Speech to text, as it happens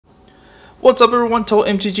What's up everyone,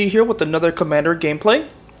 MTG here with another Commander gameplay.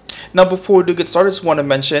 Now before we do get started, I just want to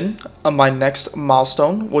mention my next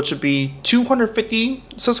milestone, which would be 250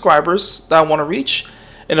 subscribers that I want to reach.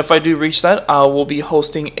 And if I do reach that, I will be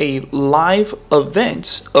hosting a live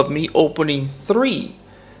event of me opening 3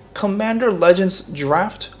 Commander Legends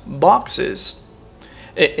draft boxes.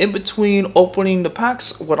 In between opening the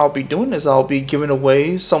packs, what I'll be doing is I'll be giving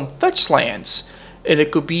away some fetch lands. And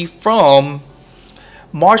it could be from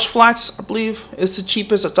Marsh Flats, I believe, is the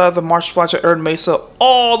cheapest. It's either Marsh Flats or Arid Mesa,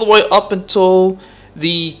 all the way up until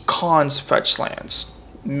the Khans fetch lands.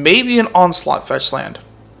 Maybe an Onslaught fetch land.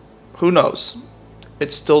 Who knows?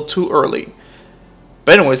 It's still too early.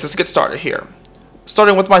 But anyways, let's get started here.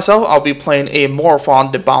 Starting with myself, I'll be playing a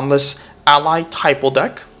Morophon, the Boundless ally typo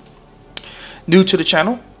deck. New to the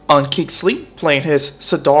channel, Unkinked Sleet, playing his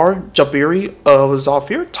Sidar Jabari of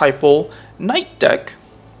Zhalfir typo Knight deck.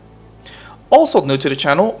 Also new to the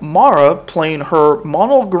channel, Mara playing her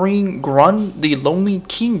mono green Grunn, the Lonely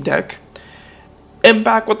King deck. And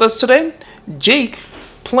back with us today, Jake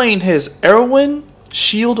playing his Eowyn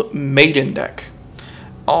Shieldmaiden deck.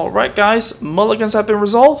 Alright guys, mulligans have been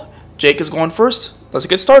resolved. Jake is going first. Let's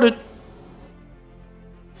get started.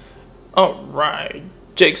 Alright,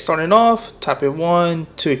 Jake starting off, tapping 1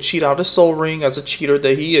 to cheat out his Soul Ring as a cheater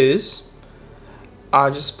that he is. I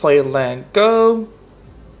just play land go.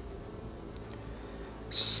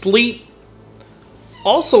 Sleet,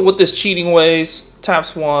 also with this cheating ways,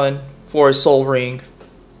 taps 1 for a Soul Ring.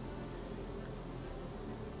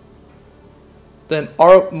 Then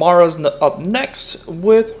Mara's up next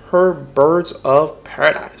with her Birds of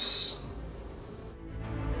Paradise.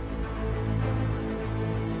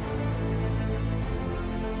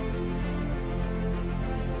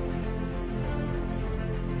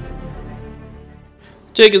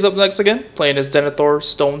 Jake is up next again, playing his Denethor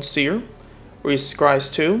Stone Seer. Where he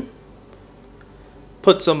scries 2,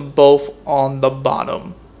 puts them both on the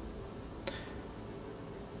bottom.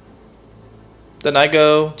 Then I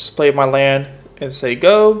go, just play my land and say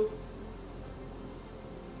go.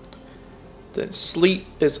 Then Sleet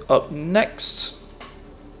is up next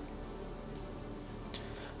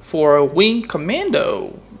for a Wing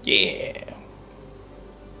Commando. Yeah.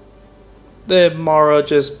 Then Mara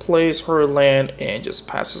just plays her land and just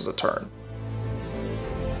passes the turn.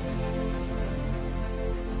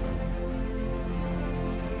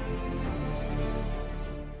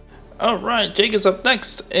 Alright, Jake is up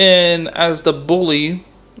next, and as the bully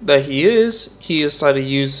that he decided to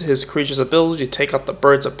use his creature's ability to take out the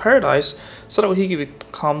Birds of Paradise so that he could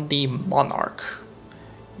become the Monarch.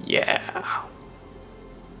 Yeah.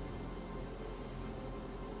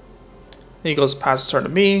 Then he goes past the turn to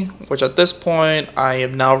me, which at this point I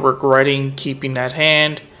am now regretting keeping that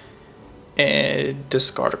hand and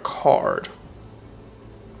discard a card.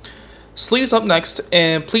 Sleet is up next,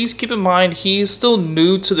 and please keep in mind he's still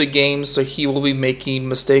new to the game, so he will be making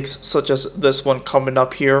mistakes such as this one coming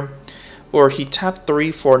up here, where he tapped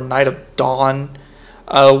 3 for Night of Dawn.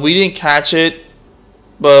 We didn't catch it,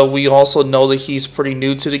 but we also know that he's pretty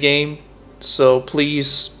new to the game, so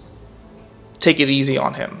please take it easy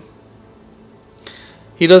on him.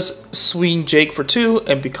 He does swing Jake for 2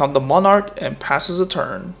 and become the Monarch and passes a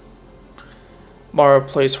turn. Mara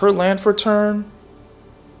plays her land for turn.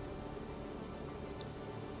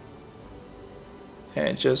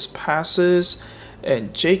 And just passes,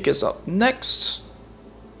 and Jake is up next.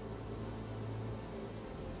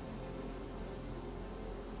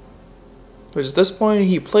 Which at this point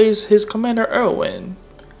he plays his Commander Eowyn.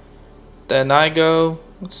 Then I go,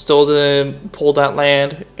 still didn't pull that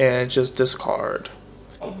land, and just discard.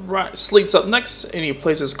 Alright, Sleet's up next, and he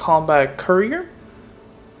plays his Combat Courier.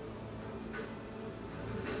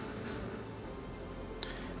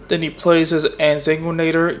 Then he plays his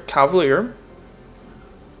Ansanguinator Cavalier.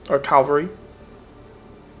 Or Cavalry.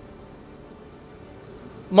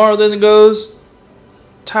 Mara then goes,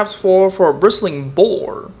 taps 4 for a Bristling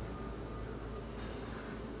Boar.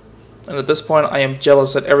 And at this point I am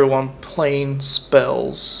jealous at everyone playing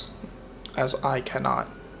spells, as I cannot.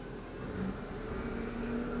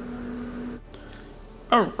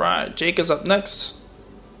 Alright, Jake is up next.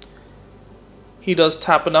 He does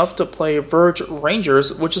tap enough to play Verge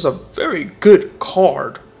Rangers, which is a very good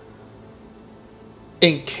card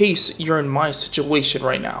in case you're in my situation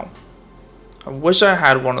right now. I wish I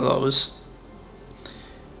had one of those.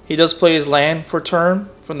 He does play his land for turn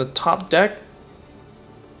from the top deck.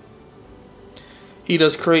 He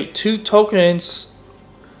does create 2 tokens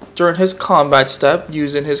during his combat step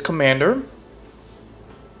using his commander.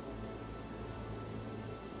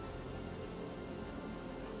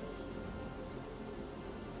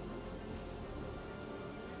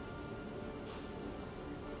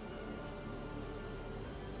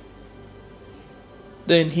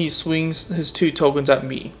 Then he swings his 2 tokens at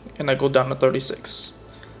me, and I go down to 36.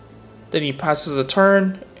 Then he passes a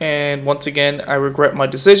turn, and once again, I regret my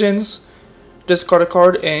decisions. Discard a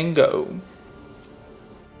card and go.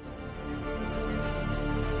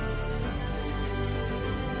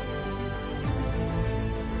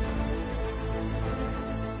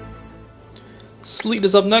 Sleet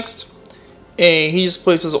is up next, and he just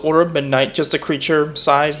plays his Order of Midnight, just a creature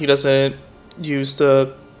side. He doesn't use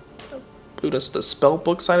the spell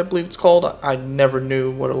book side, I believe it's called. I never knew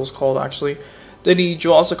what it was called actually. Then he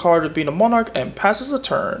draws a card to being a monarch and passes a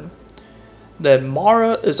turn. Then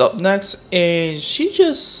Mara is up next, and she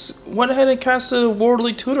just went ahead and cast a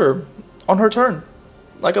Worldly Tutor on her turn,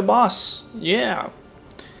 like a boss. Yeah.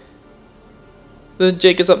 Then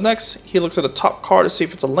Jake is up next. He looks at the top card to see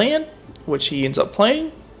if it's a land, which he ends up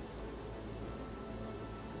playing.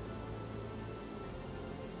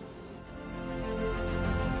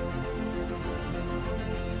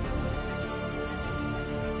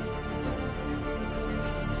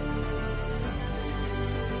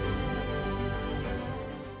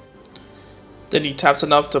 Then he taps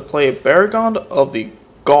enough to play a Baragon of the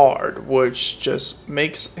Guard, which just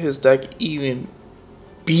makes his deck even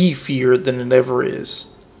beefier than it ever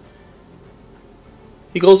is.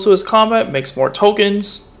 He goes to his combat, makes more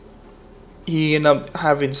tokens. He ends up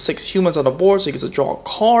having 6 humans on the board, so he gets to draw a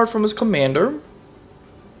card from his commander.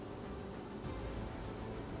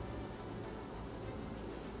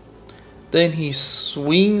 Then he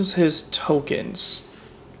swings his tokens.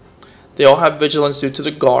 They all have vigilance due to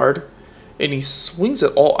the Guard. And he swings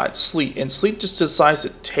it all at Sleet, and Sleet just decides to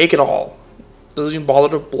take it all. Doesn't even bother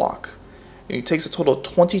to block. And he takes a total of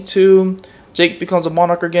 22. Jake becomes a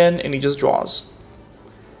monarch again, and he just draws.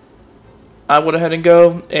 I went ahead and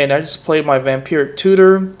go, and I just played my Vampiric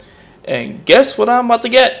Tutor. And guess what I'm about to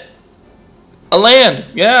get? A land,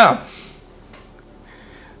 yeah.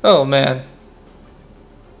 Oh man.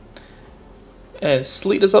 And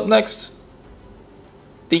Sleet is up next,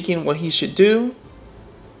 thinking what he should do.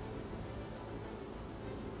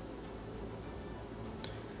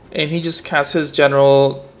 And he just casts his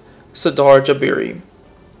general, Sidar Jabari.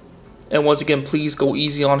 And once again, please go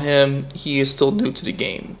easy on him. He is still new to the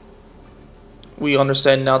game. We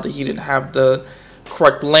understand now that he didn't have the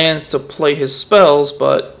correct lands to play his spells,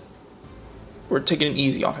 but we're taking it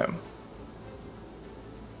easy on him.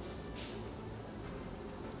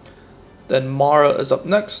 Then Mara is up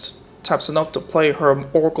next. Taps enough to play her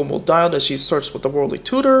Oracle Modial that she searched with the Worldly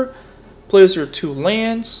Tutor. Plays her 2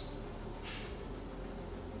 lands.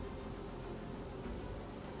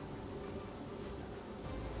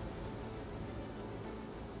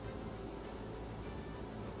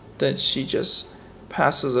 Then she just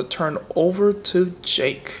passes a turn over to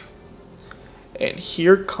Jake. And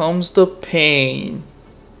here comes the pain.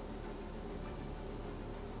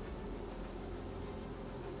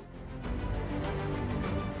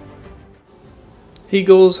 He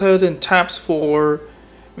goes ahead and taps for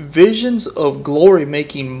Visions of Glory,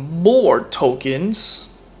 making more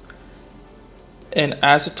tokens. And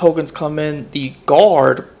as the tokens come in, the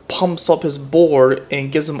Guard pumps up his board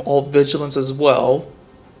and gives him all vigilance as well.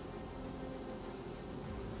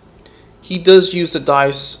 He does use the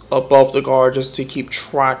dice above the Guard just to keep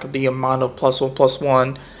track of the amount of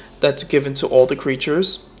 +1/+1 that's given to all the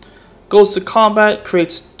creatures. Goes to combat,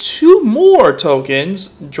 creates 2 more tokens,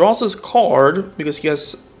 draws his card because he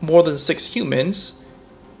has more than 6 humans.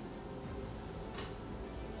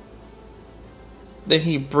 Then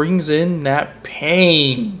he brings in that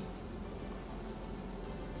pain.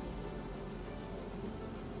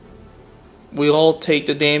 We all take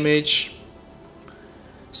the damage.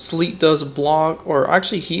 Sleet does block, or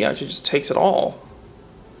actually he actually just takes it all.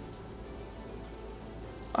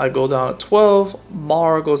 I go down to 12,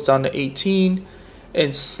 Mara goes down to 18,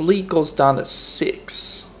 and Sleet goes down to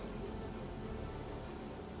 6.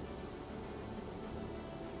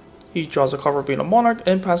 He draws a card for being a monarch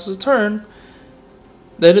and passes a turn.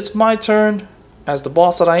 Then it's my turn. As the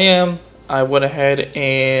boss that I am, I went ahead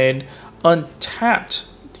and untapped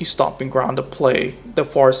the Stomping Ground to play the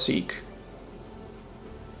Farseek.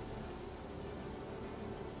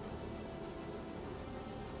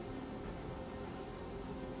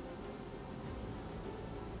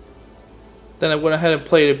 Then I went ahead and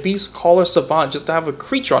played a Beast Caller Savant just to have a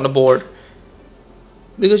creature on the board.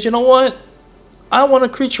 Because you know what? I want a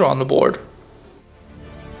creature on the board.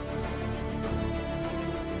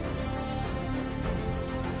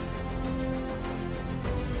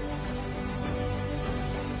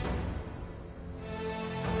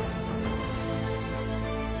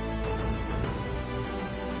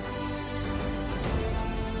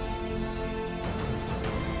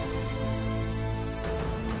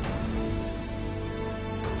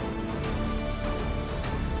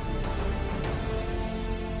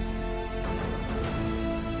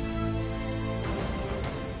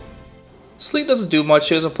 Sleet doesn't do much.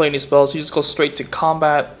 He doesn't play any spells. He just goes straight to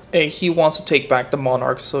combat. And he wants to take back the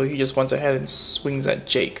Monarch, so he just went ahead and swings at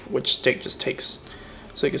Jake, which Jake just takes.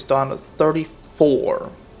 So he gets down to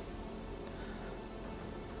 34.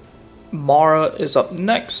 Mara is up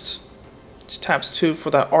next. She taps 2 for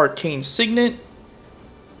that Arcane Signet.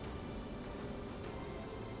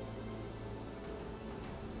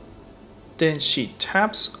 Then she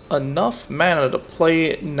taps enough mana to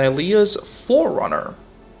play Nylea's Forerunner.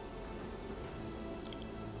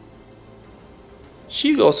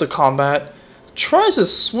 She goes to combat, tries to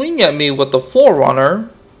swing at me with the Forerunner,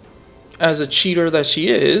 as a cheater that she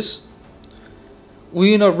is.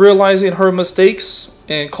 We end up realizing her mistakes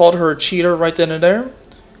and called her a cheater right then and there.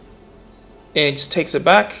 And just takes it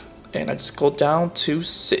back, and I just go down to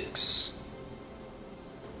 6.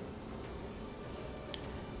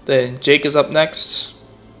 Then Jake is up next.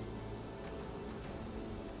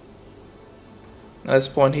 At this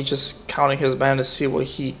point, he's just counting his mana to see what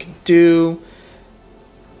he can do.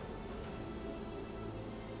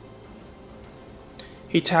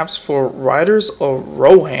 He taps for Riders of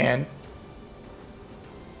Rohan,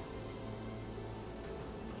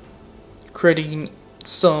 creating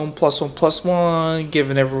some +1/+1,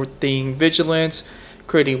 giving everything vigilance,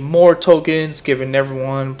 creating more tokens, giving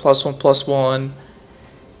everyone +1/+1.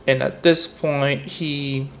 And at this point,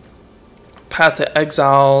 he Path to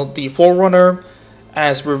exile the Forerunner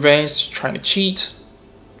as revenge, trying to cheat.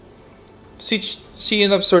 She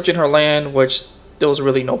ended up searching her land, which there was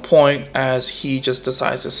really no point, as he just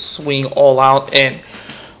decides to swing all out and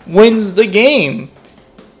wins the game.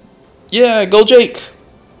 Yeah, go Jake.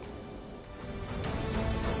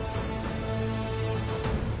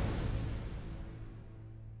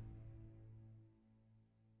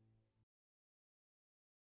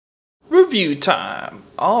 Review time.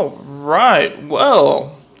 Alright,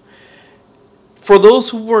 well, for those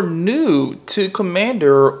who were new to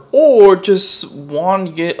Commander or just want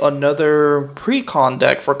to get another pre-con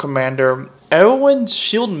deck for Commander, Eowyn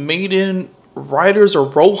Shieldmaiden Riders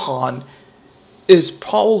of Rohan is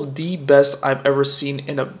probably the best I've ever seen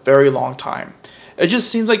in a very long time. It just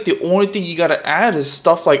seems like the only thing you gotta add is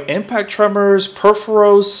stuff like Impact Tremors,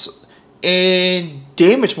 Perforos, and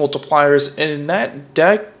damage multipliers, and that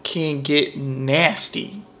deck can get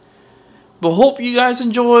nasty. But hope you guys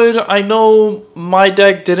enjoyed. I know my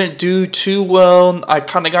deck didn't do too well. I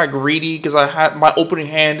kind of got greedy because I had my opening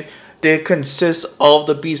hand did consist of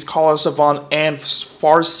the Beast Caller Savant and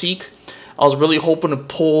Farseek. I was really hoping to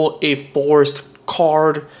pull a Forest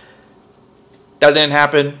card. That didn't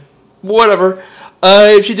happen. Whatever.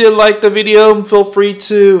 If you did like the video, feel free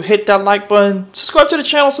to hit that like button. Subscribe to the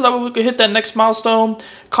channel so that way we can hit that next milestone.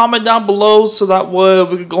 Comment down below so that way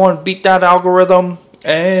we can go and beat that algorithm.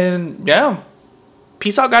 And yeah,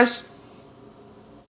 peace out, guys.